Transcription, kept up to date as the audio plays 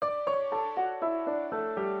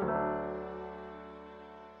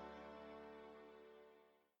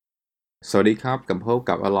สวัสดีครับกับพบ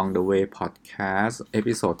กับ Along the Way Podcast เอ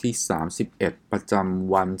พิโซดที่31ประจ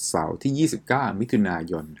ำวันเสาร์ที่29มิถุนา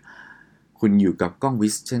ยนคุณอยู่กับก้องวิ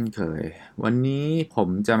สเช่นเคยวันนี้ผม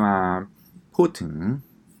จะมาพูดถึง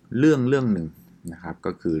เรื่องหนึ่งนะครับ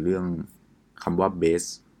ก็คือเรื่องคำว่า best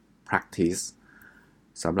practice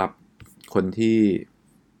สำหรับคนที่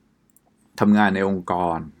ทำงานในองค์ก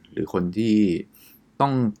รหรือคนที่ต้อ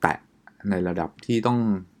งแตะในระดับที่ต้อง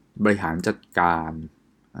บริหารจัดการ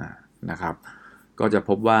นะครับก็จะ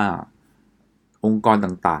พบว่าองค์กร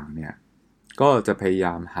ต่างๆเนี่ยก็จะพยาย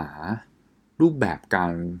ามหารูปแบบกา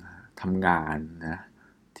รทำงานนะ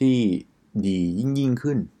ที่ดียิ่ง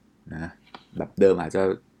ขึ้นนะแบบเดิมอาจจะ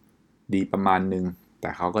ดีประมาณนึงแต่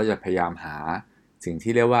เขาก็จะพยายามหาสิ่ง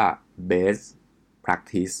ที่เรียกว่า best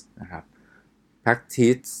practice นะครับ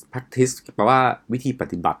practice แปลว่าวิธีป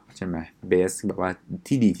ฏิบัติใช่ไหม best แบบว่า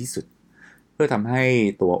ที่ดีที่สุดเพื่อทำให้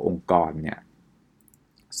ตัวองค์กรเนี่ย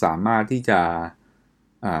สามารถที่จะ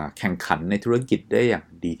แข่งขันในธุรกิจได้อย่าง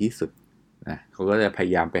ดีที่สุดนะเขาก็จะพย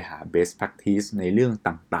ายามไปหา best practice ในเรื่อง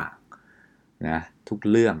ต่างๆนะทุก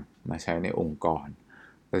เรื่องมาใช้ในองค์กร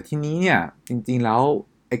แต่ทีนี้เนี่ยจริงๆแล้ว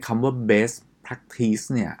ไอ้คำว่า best practice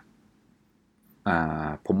เนี่ย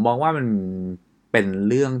ผมมองว่ามันเป็น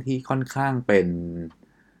เรื่องที่ค่อนข้างเป็น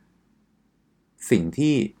สิ่ง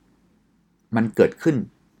ที่มันเกิดขึ้น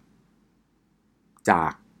จา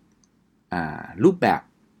กรูปแบบ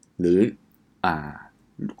หรืออ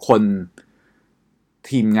คน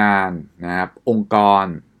ทีมงานนะครับองค์กร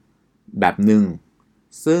แบบหนึ่ง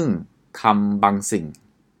ซึ่งทำบางสิ่ง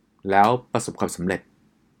แล้วประสบความสำเร็จ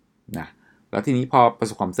นะแล้วทีนี้พอประ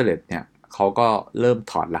สบความสำเร็จเนี่ยเขาก็เริ่ม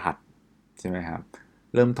ถอดรหัสใช่ไหมครับ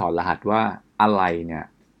เริ่มถอดรหัสว่าอะไรเนี่ย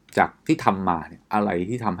จากที่ทำมาเนี่ยอะไร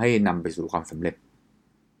ที่ทำให้นำไปสู่ความสำเร็จ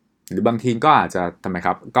หรือบางทีก็อาจจะทำไมค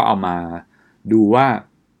รับก็เอามาดูว่า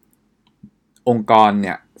องค์กรเ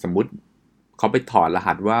นี่ยสมมุติเขาไปถอดร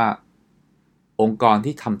หัสว่าองค์กร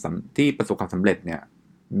ที่ที่ประสบความสำเร็จเนี่ย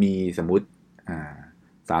มีสมมุติ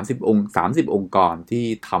30 องค์กรที่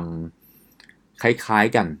ทำคล้าย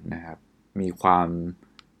ๆกันนะครับมีความ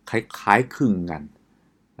คล้ายๆคลึงกัน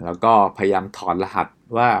แล้วก็พยายามถอดรหัส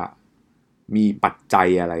ว่ามีปัจจัย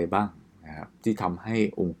อะไรบ้างนะครับที่ทำให้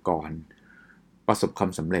องค์กรประสบควา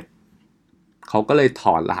มสำเร็จเขาก็เลยถ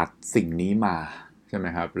อดรหัสสิ่งนี้มาใช่ไหม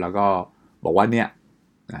ครับแล้วก็บอกว่าเนี่ย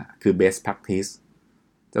คือ best practice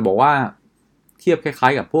จะบอกว่าเทียบคล้า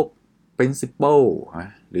ยๆกับพวก principle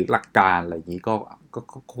หรือหลักการอะไรอย่างนี้ก็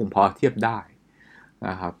คงพอเทียบได้น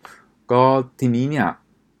ะครับก็ทีนี้เนี่ย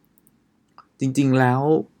จริงๆแล้ว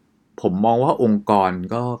ผมมองว่าองค์กร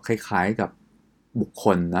ก็คล้ายๆกับบุคค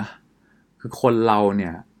ลนะคือคนเราเนี่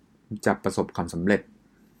ยจะประสบความสำเร็จ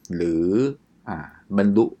หรือบรร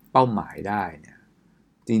ลุเป้าหมายได้เนี่ย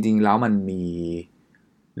จริงๆแล้วมันมี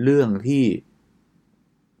เรื่องที่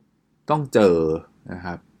ต้องเจอนะค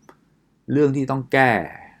รับเรื่องที่ต้องแก้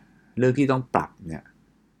เรื่องที่ต้องปรับเนี่ย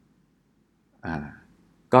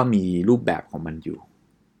ก็มีรูปแบบของมันอยู่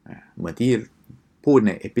เหมือนที่พูดใ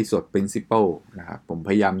นเอพิโซด principle นะครับผมพ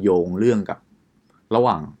ยายามโยงเรื่องกับระห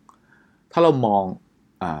ว่างถ้าเรามอง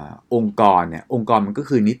องค์กรเนี่ยองค์กรมันก็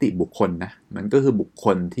คือนิติบุคคลนะมันก็คือบุคค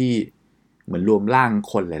ลที่เหมือนรวมร่าง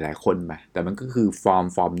คนหลายๆคนไปแต่มันก็คือฟอ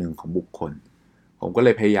ร์มหนึ่งของบุคคลผมก็เล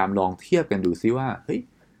ยพยายามลองเทียบกันดูซิว่าเฮ้ย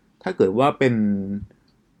ถ้าเกิดว่าเป็น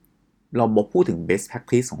เราบอกพูดถึง best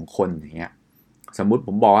practice ของคนอย่างเงี้ยสมมุติผ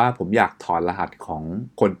มบอกว่าผมอยากถอดรหัสของ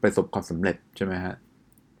คนประสบความสำเร็จใช่ไหมฮะ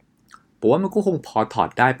ผมว่ามันก็คงพอถอด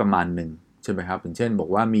ได้ประมาณหนึ่งใช่ไหมครับอย่างเช่นบอก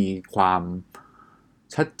ว่ามีความ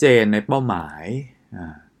ชัดเจนในเป้าหมาย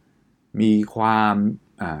มีความ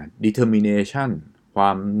determination ควา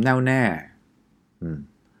มแน่วแน่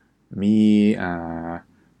มี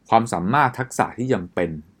ความสามารถทักษะที่จำเป็น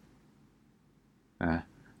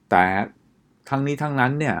แต่ทั้งนี้ทั้งนั้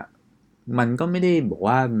นเนี่ยมันก็ไม่ได้บอก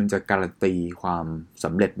ว่ามันจะการันตีความส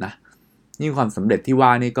ำเร็จนะนี่ความสำเร็จที่ว่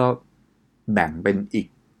านี่ก็แบ่งเป็นอีก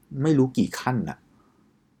ไม่รู้กี่ขั้นนะ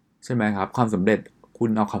ใช่ไหมครับความสำเร็จคุณ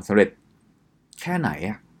เอาความสำเร็จแค่ไหน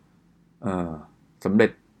อะเออสำเร็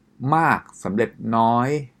จมากสำเร็จน้อย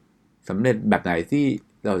สำเร็จแบบไหนที่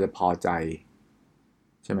เราจะพอใจ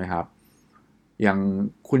ใช่ไหมครับอย่าง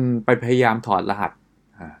คุณไปพยายามถอดรหัส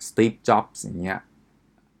สตีฟจ็อบส์อย่างเงี้ย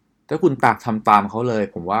ถ้าคุณทำตามเขาเลย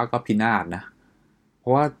ผมว่าก็พินาศนะเพรา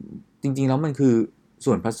ะว่าจริงๆแล้วมันคือ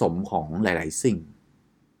ส่วนผสมของหลายๆสิ่ง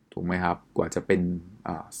ถูกไหมครับกว่าจะเป็น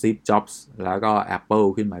สตีฟจ็อบส์แล้วก็ Apple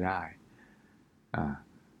ขึ้นมาได้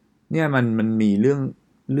เนี่ยมันมีเ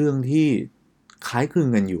รื่องที่คล้ายคลึง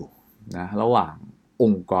กันอยู่นะระหว่างอ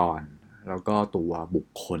งค์กรแล้วก็ตัวบุค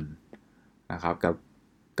คลนะครับ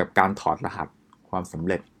กับการถอดรหัสความสำ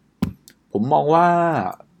เร็จผมมองว่า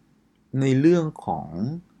ในเรื่องของ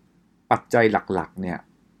ปัจจัยหลักๆเนี่ย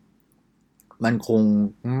มันคง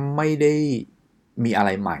ไม่ได้มีอะไร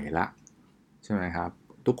ใหม่ละใช่ไหมครับ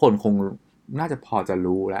ทุกคนคงน่าจะพอจะ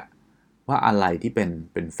รู้แล้วว่าอะไรที่เ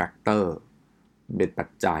ป็นแฟกเตอร์เป็นปัจ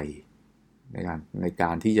จัยในก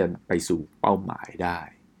ารที่จะไปสู่เป้าหมายได้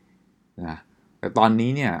นะแต่ตอนนี้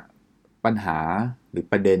เนี่ยปัญหาหรือ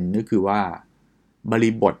ประเด็นก็คือว่าบ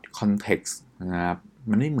ริบท context นะครับ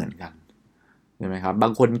มันไม่เหมือนกันใช่ไหมครับบา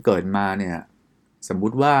งคนเกิดมาเนี่ยสมมุ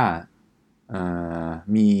ติว่า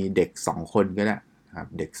มีเด็ก2คนก็ได้ครับ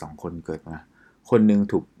เด็ก2คนเกิดมาคนหนึ่ง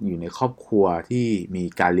ถูกอยู่ในครอบครัวที่มี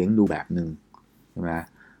การเลี้ยงดูแบบหนึ่งใช่ไหม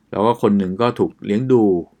แล้วก็คนหนึ่งก็ถูกเลี้ยงดู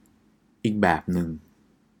อีกแบบหนึ่ง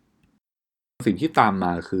สิ่งที่ตามม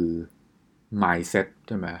าคือ mindset ใ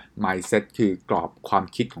ช่ไหม mindset คือกรอบความ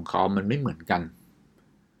คิดของเขามันไม่เหมือนกัน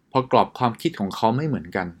พอกรอบความคิดของเขาไม่เหมือน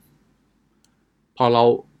กันพอเรา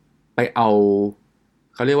ไปเอา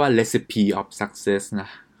เขาเรียกว่า recipe of success นะ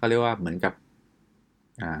เขาเรียกว่าเหมือนกับ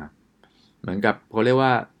เหมือนกับเขาเรียกว่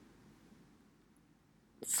า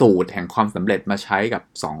สูตรแห่งความสำเร็จมาใช้กับ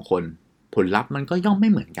2คนผลลัพธ์มันก็ย่อมไม่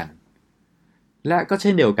เหมือนกันและก็เ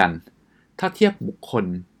ช่นเดียวกันถ้าเทียบบุคคล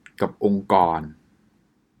กับองค์กร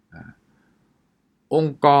อง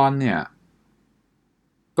ค์กรเนี่ย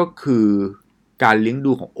ก็คือการเลี้ยง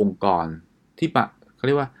ดูขององค์กรที่เขาเ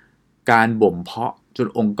รียกว่าการบ่มเพาะจน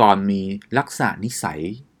องค์กรมีลักษณะนิสัย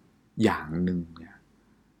อย่างหนึ่งเนี่ย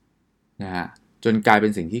นะฮะจนกลายเป็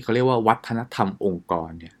นสิ่งที่เขาเรียกว่าวัฒนธรรมองค์กร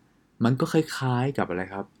เนี่ยมันก็คล้ายๆกับอะไร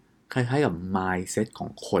ครับคล้ายๆกับ mindset ของ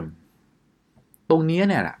คนตรงนี้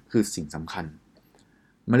เนี่ยแหละคือสิ่งสำคัญ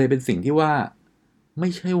มันเลยเป็นสิ่งที่ว่าไม่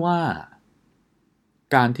ใช่ว่า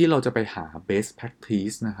การที่เราจะไปหา best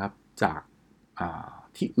practice นะครับจาก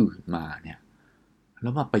ที่อื่นมาเนี่ยแล้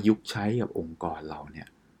วมาประยุกต์ใช้กับองค์กรเราเนี่ย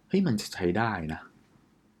เฮ้ยมันจะใช้ได้นะ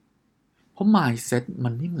เพราะ mindset มั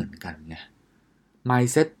นไม่เหมือนกันไง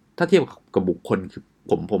mindset ถ้าเทียบกับบุคคลคือ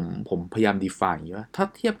ผมพยายาม define ว่าถ้า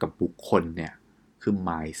เทียบกับบุคคลเนี่ยคือ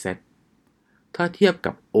mindset ถ้าเทียบ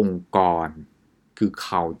กับองค์กรคือ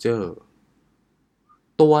culture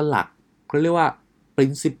ตัวหลักเขาเรียกว่า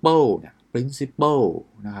principle เนี่ย principle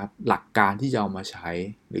นะครับหลักการที่จะเอามาใช้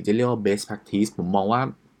หรือจะเรียกว่า best practice ผมมองว่า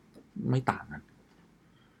ไม่ต่างกัน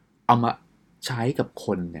เอามาใช้กับค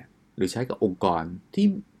นเนี่ยหรือใช้กับองค์กร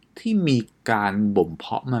ที่มีการบ่มเพ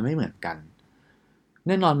าะมาไม่เหมือนกันแ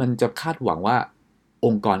น่นอนมันจะคาดหวังว่าอ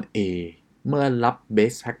งค์กร A เมื่อรับ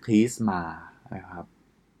best practice มานะครับ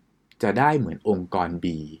จะได้เหมือนองค์กร B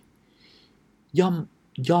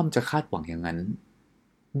ย่อมจะคาดหวังอย่างนั้น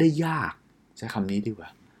ได้ยากใช้คำนี้ดีกว่า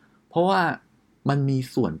เพราะว่ามันมี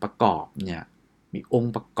ส่วนประกอบเนี่ยมีอง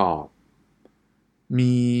ค์ประกอบ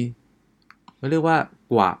มีเรียกว่า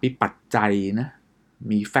กว่ามีปัจจัยนะ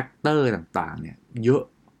มีแฟกเตอร์ต่างๆเนี่ยเยอะ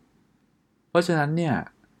เพราะฉะนั้นเนี่ย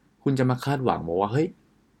คุณจะมาคาดหวังบอกว่าเฮ้ย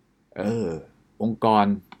องค์กร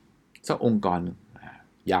สักองค์กร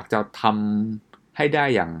อยากจะทำให้ได้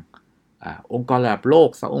อย่างองค์กรระดับโลก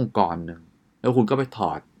สักองค์กรหนึ่งแล้วคุณก็ไปถ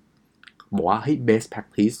อดบอกว่าให้ best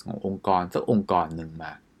practice ขององค์กรสักองค์กรหนึ่งม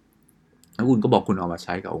าแล้วคุณก็บอกคุณเอามาใ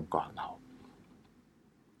ช้กับองค์กรเรา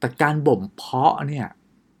แต่การบ่มเพาะเนี่ย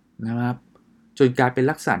นะครับจนกลายเป็น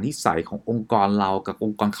ลักษณะนิสัยขององค์กรเรากับอ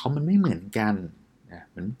งค์กรเขามันไม่เหมือนกันนะ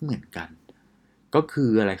มันไม่เหมือนกันก็คือ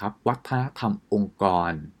อะไรครับวัฒนธรรมองค์ก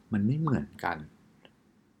รมันไม่เหมือนกัน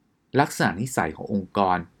ลักษณะนิสัยขององค์ก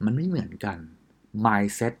รมันไม่เหมือนกัน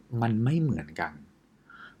mindset มันไม่เหมือนกัน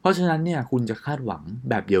เพราะฉะนั้นเนี่ยคุณจะคาดหวัง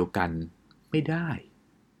แบบเดียวกันไม่ไ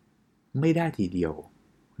ด้ทีเดียว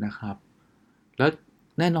นะครับแล้ว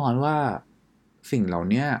แน่นอนว่าสิ่งเหล่า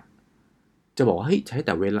นี้จะบอกว่าเฮ้ยใช้แ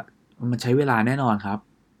ต่เวลามันใช้เวลาแน่นอนครับ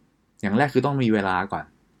อย่างแรกคือต้องมีเวลาก่อน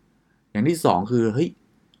อย่างที่สองคือเฮ้ย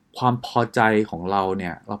ความพอใจของเราเนี่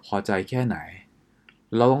ยเราพอใจแค่ไหน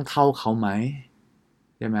เราต้องเท่าเขาไหม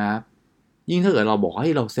ใช่ไหมครับยิ่งถ้าเกิดเราบอกใ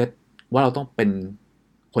ห้เราเซตว่าเราต้องเป็น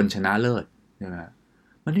คนชนะเลิศใช่ไหม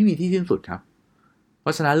มันไม่มีที่สิ้นสุดครับเพรา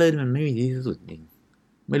ะชนะเลิศมันไม่มีที่สิ้นสุดจริง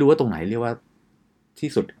ไม่รู้ว่าตรงไหนเรียกว่าที่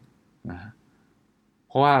สุดนะเ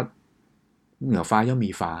พราะว่าเหนือฟ้าย่อม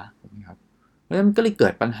มีฟ้าครับเพราะฉะนั้นมันก็เลยเกิ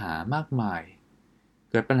ดปัญหามากมาย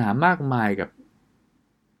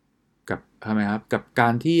กับทำไมครับกับกา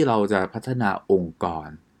รที่เราจะพัฒนาองค์กร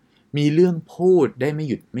มีเรื่องพูดได้ไม่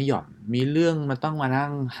หยุดไม่หย่อนมีเรื่องมันต้องมานั่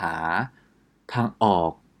งหาทางออ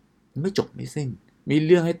กไม่จบไม่สิ้นมีเ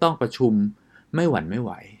รื่องให้ต้องประชุมไม่หวั่นไม่ไห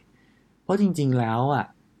วเพราะจริงๆแล้วอ่ะ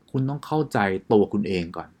คุณต้องเข้าใจตัวคุณเอง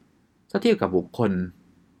ก่อนถ้าเทียบกับบุคคล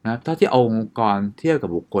นะถ้าที่เอาองค์กรเทียบกับ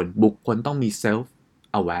บุคคลต้องมี self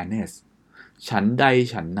awareness ฉันใด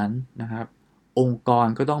ฉันนั้นนะครับองค์กร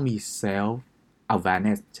ก็ต้องมี self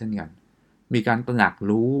awareness เช่นกันมีการตระหนัก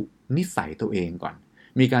รู้นิสัยตัวเองก่อน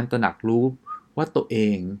มีการตระหนักรู้ ว่าตัวเอ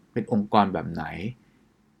งเป็นองค์กรแบบไหน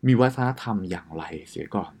มีวัฒนธรรมอย่างไรเสีย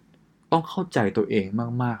ก่อนต้องเข้าใจตัวเอง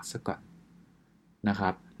มากๆซะก่อนนะครั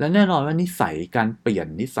บและแน่นอนว่านิสัยการเปลี่ยน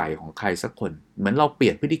นิสัยของใครสักคนเหมือนเราเปลี่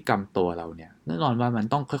ยนพฤติกรรมตัวเราเนี่ยแน่นอนว่ามัน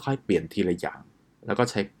ต้องค่อยๆเปลี่ยนทีละอย่างแล้วก็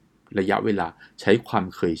ใช้ระยะเวลาใช้ความ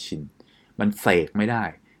เคยชินมันเสกไม่ได้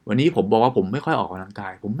วันนี้ผมบอกว่าผมไม่ค่อยออกกำลังกา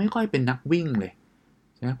ยผมไม่ค่อยเป็นนักวิ่งเลย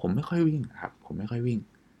ใช่ไหมผมไม่ค่อยวิ่งครับผมไม่ค่อยวิ่ง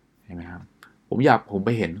ใช่ไหมครับผมไป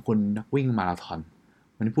เห็นคนนักวิ่งมาราธอน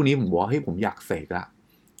วันนี้พรุ่งนี้ผมบอกว่าเฮ้ยผมอยากเสกละ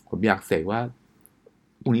ผมอยากเสกว่า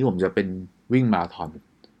พรุ่งนี้ผมจะเป็นวิ่งมาราธอน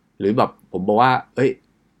หรือแบบผมบอกว่าเอ้ย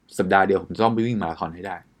สัปดาห์เดียวผมจะต้องไปวิ่งมาราธอนให้ไ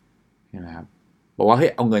ด้ใช่ไหมครับบอกว่าเฮ้ย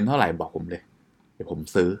เอาเงินเท่าไหร่บอกผมเลยเดี๋ยวผม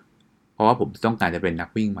ซื้อเพราะว่าผมต้องการจะเป็นนัก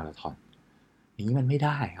วิ่งมาราธอนอย่างนี้มันไม่ไ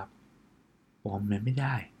ด้ครับบอกมันไม่ไ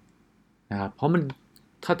ด้นะครับเพราะมัน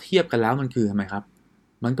ถ้าเทียบกันแล้วมันคือทำไมครับ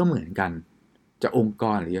มันก็เหมือนกันจะองค์ก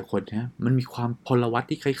รหรือจะคนนะมันมีความพลวัต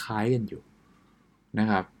ที่คล้ายๆกันอยู่นะ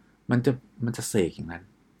ครับมันจะมันจะเสกอย่างนั้น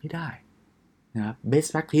ไม่ได้นะครับ best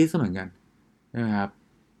practice ก็เหมือนกันนะครับ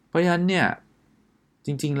เพราะฉะนั้นเนี่ยจ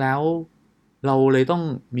ริงๆแล้วเราเลยต้อง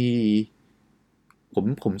มี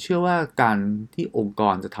ผมเชื่อว่าการที่องค์ก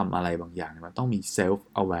รจะทำอะไรบางอย่างมันต้องมี self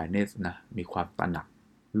awareness นะมีความตระหนัก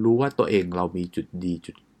รู้ว่าตัวเองเรามีจุดดี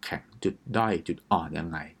จุดแข็งจุดด้อยจุดอ่อนยัง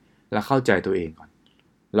ไงแล้วเข้าใจตัวเองก่อน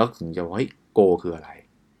แล้วถึงจะว่าโกคืออะไร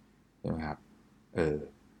ใช่ไหมครับ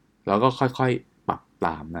แล้วก็ค่อยๆปรับต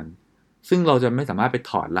ามนั้นซึ่งเราจะไม่สามารถไป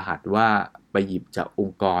ถอดรหัสว่าไปหยิบจากอง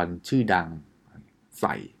ค์กรชื่อดังใ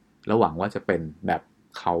ส่แล้วหวังว่าจะเป็นแบบ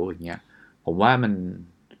เขาอย่างเงี้ยผมว่ามั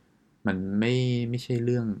นไม่ใช่เ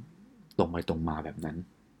รื่องตรงไปตรงมาแบบนั้น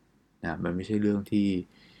นะมันไม่ใช่เรื่องที่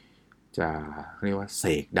จะเรียกว่าเส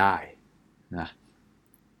กได้นะ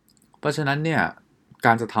เพราะฉะนั้นเนี่ยก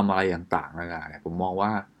ารจะทำอะไรต่างๆนานาเนี่ยผมมองว่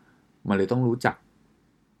ามันเลยต้องรู้จัก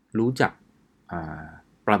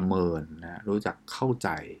ประเมินนะรู้จักเข้าใจ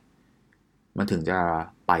มันถึงจะ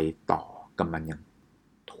ไปต่อกับมันอย่าง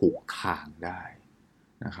ถูกทางได้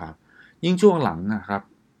นะครับยิ่งช่วงหลังนะครับ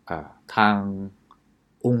ทาง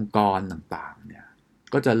องค์กรต่างๆเนี่ย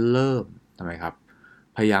ก็จะเริ่มทำไมครับ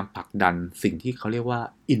พยายามผลักดันสิ่งที่เขาเรียกว่า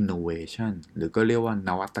innovation หรือก็เรียกว่าน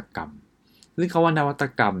วัตกรรมซึ่งคำว่านวัต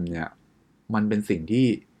กรรมเนี่ยมันเป็นสิ่งที่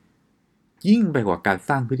ยิ่งไปกว่าการ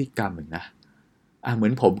สร้างพฤติกรรมอีกนะเหมือ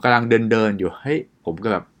นผมกำลังเดินอยู่เฮ้ยผมก็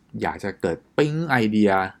แบบอยากจะเกิดปิ๊งไอเดี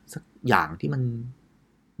ยสักอย่างที่มัน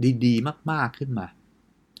ดีๆมากๆขึ้นมา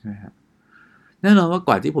ใช่ไหมฮะแน่นอนว่าก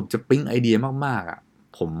ว่าที่ผมจะปิ๊งไอเดียมากๆอ่ะ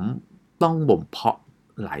ผมต้องบ่มเพาะ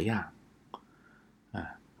หลายอย่าง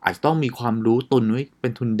อาจจะต้องมีความรู้ตุนไว้เป็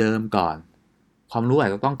นทุนเดิมก่อนความรู้อา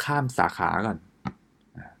จจะต้องข้ามสาขาก่อน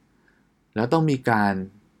แล้วต้องมีการ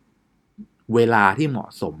เวลาที่เหมาะ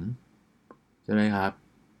สมใช่ไหมครับ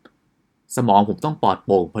สมองผมต้องปลอดโ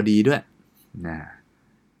ปร่งพอดีด้วยนะ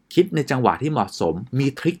คิดในจังหวะที่เหมาะสมมี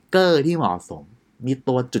ทริกเกอร์ที่เหมาะสมมี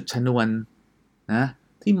ตัวจุดชนวนนะ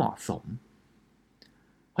ที่เหมาะสม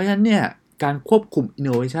เพราะฉะนั้นเนี่ยการควบคุม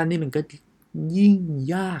innovation นี่มันก็ยิ่ง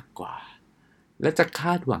ยากกว่าและจะค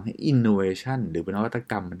าดหวังให้ innovation หรือนวัต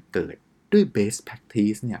กรรมมันเกิดด้วย best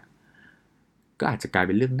practice เนี่ยก็อาจจะกลายเ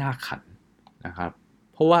ป็นเรื่องน่าขันนะครับ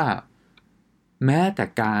เพราะว่าแม้แต่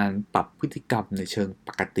การปรับพฤติกรรมในเชิงป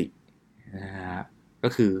กตินะฮะก็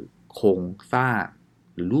คือโครงสร้าง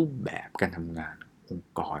หรือรูปแบบการทำงานอง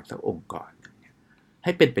ค์กรสักองค์กรใ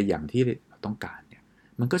ห้เป็นไปอย่างที่เราต้องการเนี่ย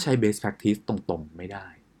มันก็ใช้ best practice ตรงๆไม่ได้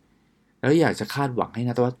แล้วอยากจะคาดหวังให้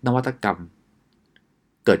นวัตกรรม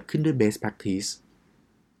เกิดขึ้นด้วย best practice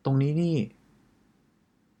ตรงนี้นี่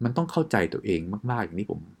มันต้องเข้าใจตัวเองมากๆอย่างที่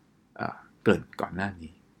ผมเกริ่นก่อนหน้า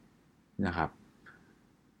นี้นะครับ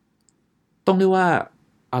ต้องเรียกว่า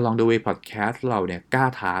Along the Way Podcast เราเนี่ยกล้า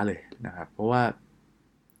ท้าเลยนะครับเพราะว่า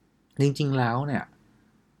จริงๆแล้วเนี่ย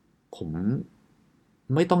ผม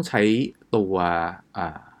ไม่ต้องใช้ตัว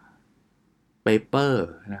paper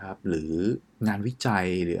นะครับหรืองานวิจัย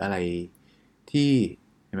หรืออะไรที่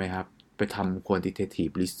ใช่ไหมครับไปทำ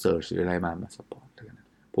quantitative research หรืออะไรมา support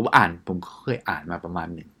ผมเคยอ่านมาประมาณ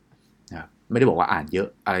หนึ่งนะครับไม่ได้บอกว่าอ่านเยอะ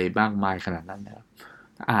อะไรมากมายขนาดนั้นนะครับ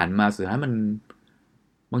อ่านมาสื่อให้มัน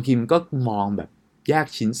บางทีมันก็มองแบบแยก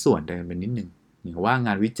ชิ้นส่วนกันไปนิดนึงอย่างว่าง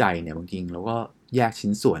านวิจัยเนี่ยบางทีเราก็แยกชิ้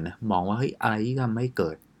นส่วนนะมองว่าเฮ้ยอะไรที่ทำให้เ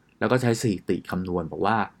กิดแล้วก็ใช้สถิติคำนวณบอก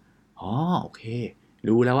ว่าอ๋อโอเค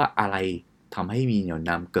รู้แล้วว่าอะไรทำให้มีแนว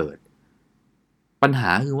นำเกิดปัญหา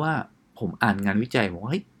คือว่าผมอ่านงานวิจัยผมว่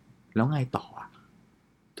าเฮ้ยแล้วไงต่อ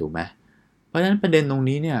ถูกไหมเพราะฉะนั้นประเด็นตรง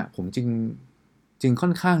นี้เนี่ยผมจึงค่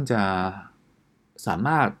อนข้างจะสาม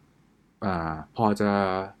ารถพอจะ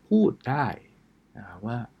พูดได้นะครับ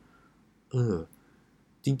ว่าเออ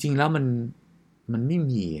จริงๆแล้วมันไม่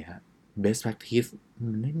มีฮะ best practice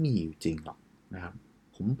มันไม่มีอยู่จริงหรอกนะครับ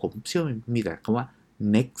ผมเชื่อมันมีแต่คำว่า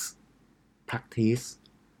next practice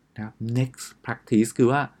นะครับ next practice คือ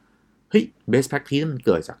ว่าเฮ้ย best practice มันเ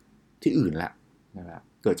กิดจากที่อื่นแหละนะครับ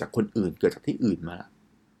เกิดจากคนอื่นเกิดจากที่อื่นมาแล้ว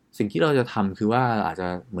สิ่งที่เราจะทำคือว่าอาจจะ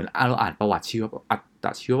เหมือนเราอ่านประวัติชีว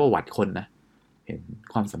ประวัติคนนะเห็น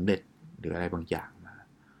ความสำเร็จหรืออะไรบางอย่างมา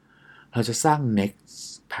เราจะสร้าง next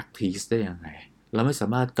practice ได้ยังไงเราไม่สา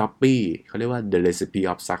มารถ copy เขาเรียกว่า the recipe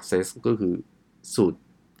of success ก็คือสูตร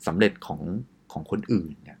สำเร็จของคนอื่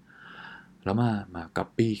นเนี่ยแล้วมา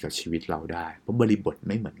copy กับชีวิตเราได้เพราะบริบท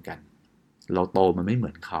ไม่เหมือนกันเราโตมันไม่เหมื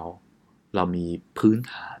อนเขาเรามีพื้น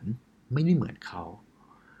ฐานไม่ได้เหมือนเขา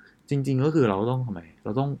จริงๆก็คือเราต้องทำไมเร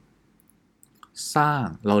าต้องสร้าง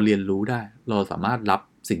เราเรียนรู้ได้เราสามารถรับ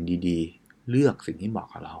สิ่งดีๆเลือกสิ่งที่เหมาะ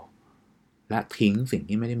กับเราและทิ้งสิ่ง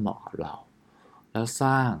ที่ไม่ได้เหมาะกับเราแล้วส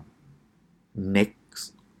ร้าง next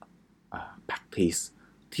practice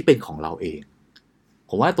ที่เป็นของเราเอง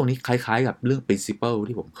ผมว่าตรงนี้คล้ายๆกับเรื่อง principle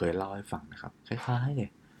ที่ผมเคยเล่าให้ฟังนะครับคล้ายๆเลย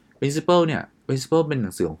principle เนี่ย principle เป็นหนั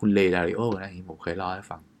งสือของคุณเลดาริโอนะที่ผมเคยเล่าให้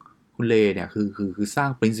ฟังคุณเลเนี่ยคือสร้าง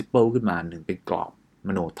principle ขึ้นมาหนึ่งเป็นกรอบม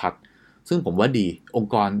โนทัศน์ซึ่งผมว่าดีอง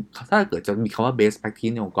ค์กรถ้าเกิดจะมีคำว่า best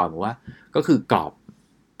practice ในองค์กรผมว่าก็คือกรอบ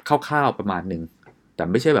คร่าวๆประมาณหนึ่งแต่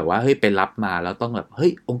ไม่ใช่แบบว่าเฮ้ยไปรับมาแล้วต้องแบบเฮ้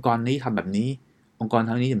ยองค์กรนี้ทำแบบนี้องค์กรท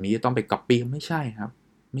ำนี้แบบนี้ต้องไป copy ไม่ใช่ครับ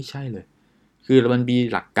ไม่ใช่เลยคือมันมี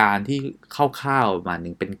หลักการที่คร่าวๆประมาณห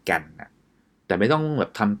นึ่งเป็นแก่นนะแต่ไม่ต้องแบ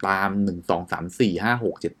บทำตาม1 2 3 4 5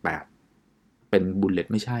 6 7 8เป็นบุลเลต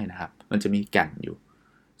ไม่ใช่นะครับมันจะมีแก่นอยู่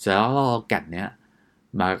เสร็จแล้วเราเอาแก่นเนี้ย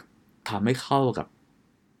มาทำให้เข้า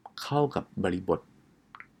กับบริบท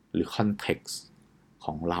หรือคอนเท็กซ์ข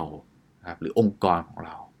องเรานะครับหรือองค์กรของเ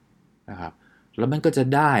รานะครับแล้วมันก็จะ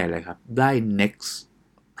ได้อะไรครับได้ next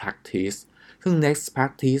practice ซึ่ง next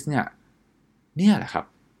practice เนี่ยแหละครับ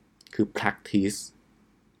คือ practice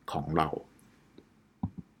ของเรา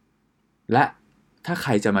และถ้าใค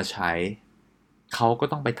รจะมาใช้เขาก็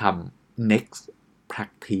ต้องไปทำ next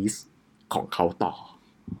practice ของเขาต่อ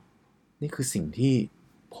นี่คือสิ่งที่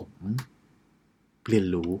ผมเรียน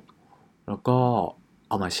รู้แล้วก็เ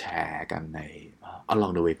อามาแชร์กันใน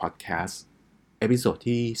Along the Way Podcast เอพิโซด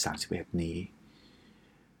ที่31นี้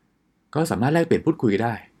ก็สามารถแลกเปลี่ยนพูดคุยไ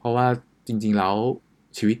ด้เพราะว่าจริงๆแล้ว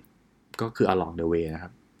ชีวิตก็คือ Along the Way นะครั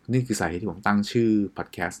บนี่คือสาเหตุที่ผมตั้งชื่อ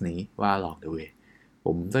podcast นี้ว่า Along the Way ผ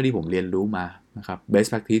มเท่าที่ผมเรียนรู้มานะครับ best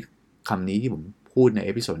practice คำนี้ที่ผมพูดในเ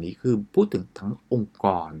อพิโซดนี้คือพูดถึงทั้งองค์ก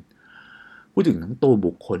รพูดถึงทั้งตัว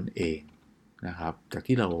บุคคลเองนะครับจาก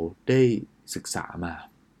ที่เราได้ศึกษามา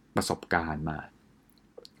ประสบการณ์มา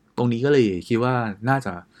ตรงนี้ก็เลยคิดว่าน่าจ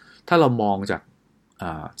ะถ้าเรามองจาก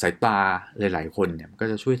สายตาหลายๆคนเนี่ยก็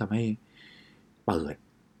จะช่วยทำให้เปิด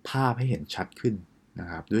ภาพให้เห็นชัดขึ้นนะ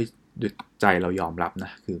ครับด้วยใจเรายอมรับน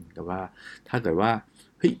ะคือแต่ว่าถ้าเกิดว่า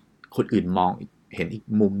เฮ้ยคนอื่นมองเห็นอีก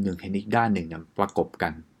มุมหนึ่งเห็นอีกด้านหนึ่งเนี่ยประกบกั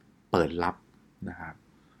นเปิดรับนะครับ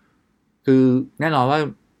คือแน่นอนว่า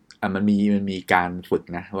มันมีการฝึก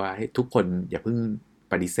นะว่าให้ทุกคนอย่าเพิ่ง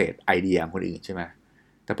ปฏิเสธไอเดียของคนอื่นใช่ไหม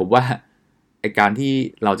แต่ผมว่าไอการที่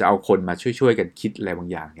เราจะเอาคนมาช่วยๆกันคิดอะไรบาง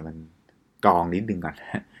อย่างเนี่ยมันกรองนิดนึงก่อน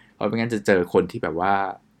เพราะไม่งั้นจะเจอคนที่แบบว่า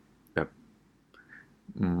แบบ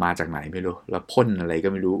มาจากไหนไม่รู้แล้วพ่นอะไรก็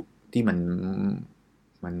ไม่รู้ที่มัน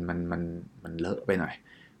เลอะไปหน่อย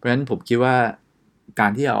เพราะฉะนั้นผมคิดว่ากา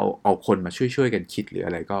รที่เอาคนมาช่วยกันคิดหรืออ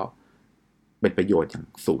ะไรก็เป็นประโยชน์อย่าง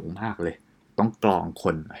สูงมากเลยต้องกรองค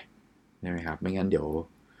นหน่อยใช่ไหมครับไม่งั้นเดี๋ย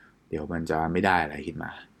วมันจะไม่ได้อะไรขึ้นม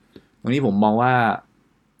าตรงนี้ผมมองว่า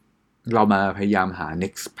เรามาพยายามหา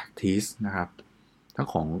next practice นะครับทั้ง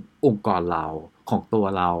ขององค์กรเราของตัว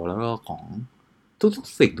เราแล้วก็ของทุก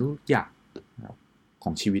สิ่งทุกอย่างข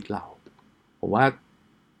องชีวิตเราผมว่า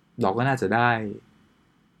เราก็น่าจะไ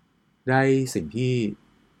ด้สิ่งที่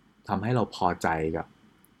ทำให้เราพอใจกับ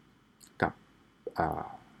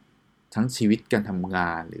ทั้งชีวิตการทำง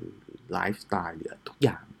านหรือไลฟ์สไตล์หรือทุกอ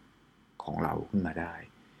ย่างของเราขึ้นมาได้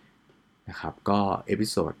นะครับก็เอพิ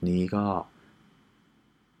โซดนี้ก็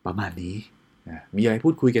ประมาณนี้นะมีอะไรพู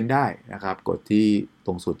ดคุยกันได้นะครับกดที่ต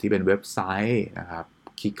รงสุดที่เป็นเว็บไซต์นะครับ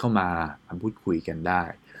คลิกเข้ามาพูดคุยกันได้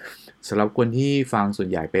สำหรับคนที่ฟังส่วน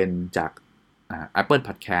ใหญ่เป็นจากApple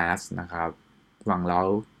Podcast นะครับฟังแล้ว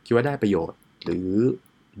คิดว่าได้ประโยชน์หรือ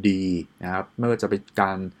ดีนะครับไม่ว่าจะเป็นก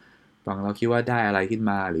ารฟังแล้วคิดว่าได้อะไรขึ้น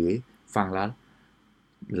มาหรือฟังแล้ว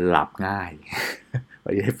หลับง่าย ไป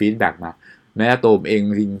ได้ฟีดแบ็กมาแม้ตัวผมเองจ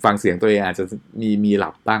ริงฟังเสียงตัวเองอาจจะมีหลั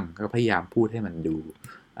บบ้างก็พยายามพูดให้มันดู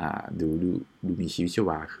มีชีวิตชี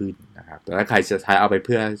วาขึ้นนะครับแต่ถ้าใครจะใช้เอาไปเ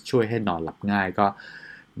พื่อช่วยให้นอนหลับง่ายก็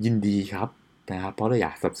ยินดีครับนะครับเพราะเราอย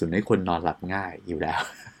ากสนับสนุนให้คนนอนหลับง่ายอยู่แล้ว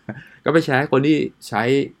ก็ไปแชร์ให้คนที่ใช้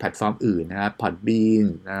แพลตฟอร์มอื่นนะครับ Podbean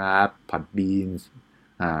นะครับ Podbean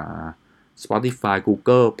Spotify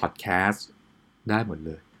Google Podcast ได้หมดเ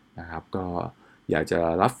ลยนะครับก็อยากจะ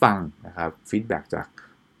รับฟังนะครับฟีดแบ็กจาก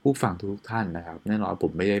ผู้ฟังทุกท่านนะครับแน่นอนผ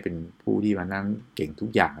มไม่ได้เป็นผู้ที่มานั่งเก่งทุก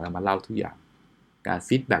อย่างแล้วมาเล่าทุกอย่างการ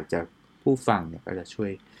ฟีดแบ็กจากผู้ฟังเนี่ยก็จะช่ว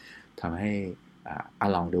ยทำให้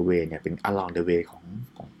along the way เนี่ยเป็น along the way ของ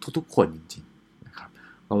ทุกๆคนจริงๆนะครับ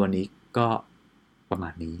ก็วันนี้ก็ประมา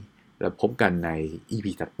ณนี้แล้วพบกันใน EP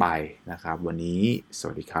ถัดไปนะครับวันนี้ส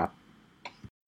วัสดีครับ